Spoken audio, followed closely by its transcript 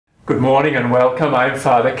Good morning and welcome. I'm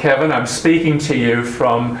Father Kevin. I'm speaking to you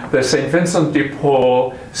from the St. Vincent de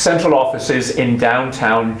Paul central offices in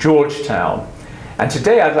downtown Georgetown. And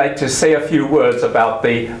today I'd like to say a few words about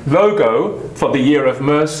the logo for the Year of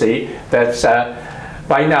Mercy that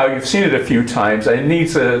by now you've seen it a few times and it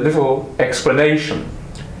needs a little explanation.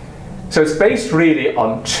 So it's based really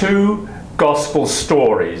on two gospel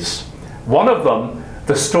stories. One of them,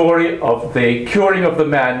 the story of the curing of the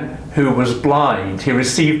man who was blind. He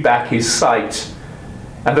received back his sight.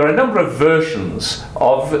 And there are a number of versions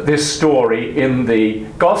of this story in the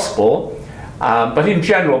gospel, but in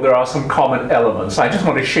general there are some common elements. I just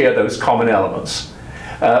want to share those common elements.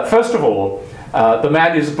 First of all, the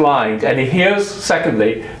man is blind and he hears,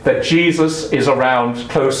 secondly, that Jesus is around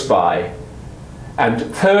close by. And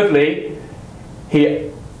thirdly, he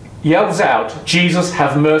yells out, "Jesus,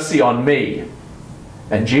 have mercy on me."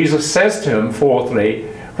 And Jesus says to him, fourthly,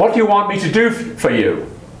 "What do you want me to do for you?"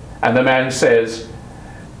 And the man says,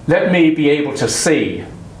 "Let me be able to see."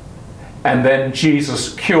 And then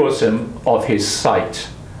Jesus cures him of his sight.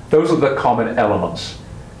 Those are the common elements.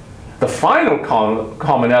 The final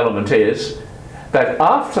common element is that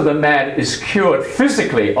after the man is cured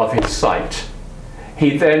physically of his sight,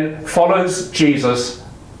 he then follows Jesus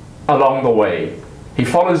along the way. He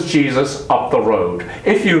follows Jesus up the road.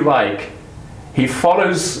 If you like, he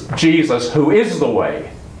follows Jesus, who is the way.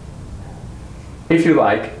 If you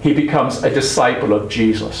like, he becomes a disciple of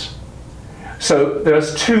Jesus. So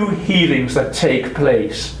there's two healings that take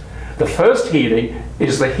place. The first healing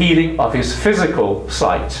is the healing of his physical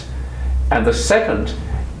sight. And the second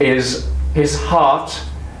is his heart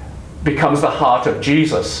becomes the heart of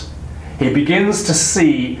Jesus. He begins to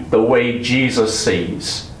see the way Jesus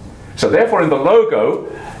sees. So therefore in the logo,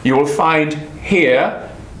 you will find here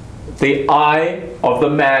the eye of the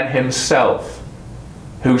man himself,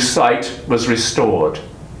 whose sight was restored.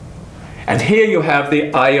 And here you have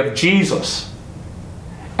the eye of Jesus.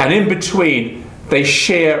 And in between, they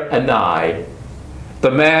share an eye.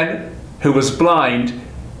 The man who was blind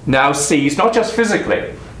now sees, not just physically,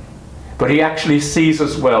 but he actually sees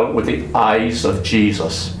as well with the eyes of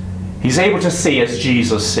Jesus. He's able to see as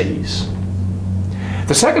Jesus sees.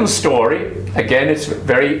 The second story, again, it's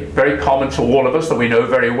very, very common to all of us that we know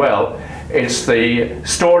very well. It's the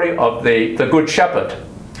story of the Good Shepherd.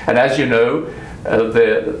 And as you know,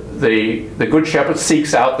 the Good Shepherd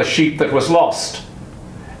seeks out the sheep that was lost.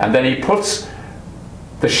 And then he puts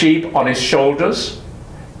the sheep on his shoulders,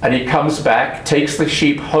 and he comes back, takes the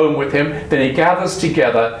sheep home with him, then he gathers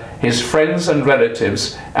together his friends and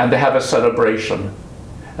relatives, and they have a celebration.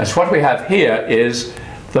 And so what we have here is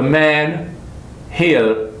the man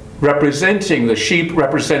here representing the sheep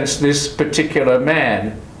represents this particular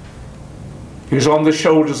man who's on the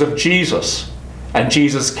shoulders of Jesus, and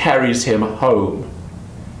Jesus carries him home.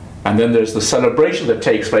 And then there's the celebration that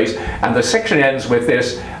takes place, and the section ends with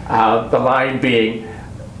this, the line being,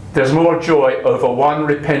 "There's more joy over one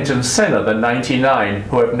repentant sinner than 99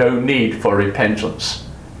 who have no need for repentance."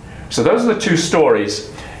 So those are the two stories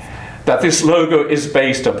that this logo is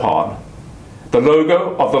based upon. The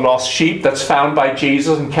logo of the lost sheep that's found by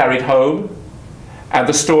Jesus and carried home, and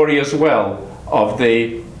the story as well of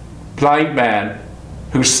the blind man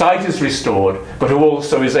whose sight is restored, but who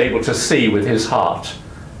also is able to see with his heart.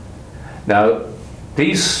 Now,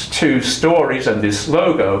 these two stories and this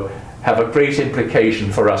logo have a great implication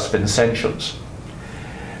for us Vincentians.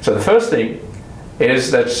 So the first thing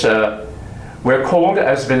is that we're called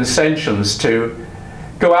as Vincentians to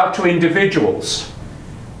go out to individuals,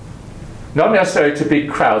 not necessarily to big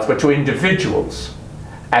crowds, but to individuals,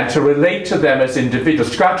 and to relate to them as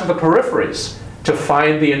individuals, to go out to the peripheries, to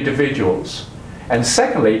find the individuals. And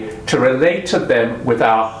secondly, to relate to them with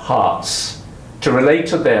our hearts, to relate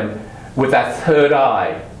to them with that third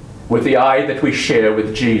eye, with the eye that we share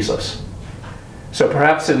with Jesus. So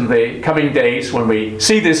perhaps in the coming days when we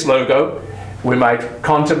see this logo, we might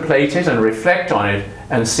contemplate it and reflect on it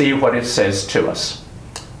and see what it says to us.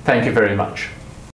 Thank you very much.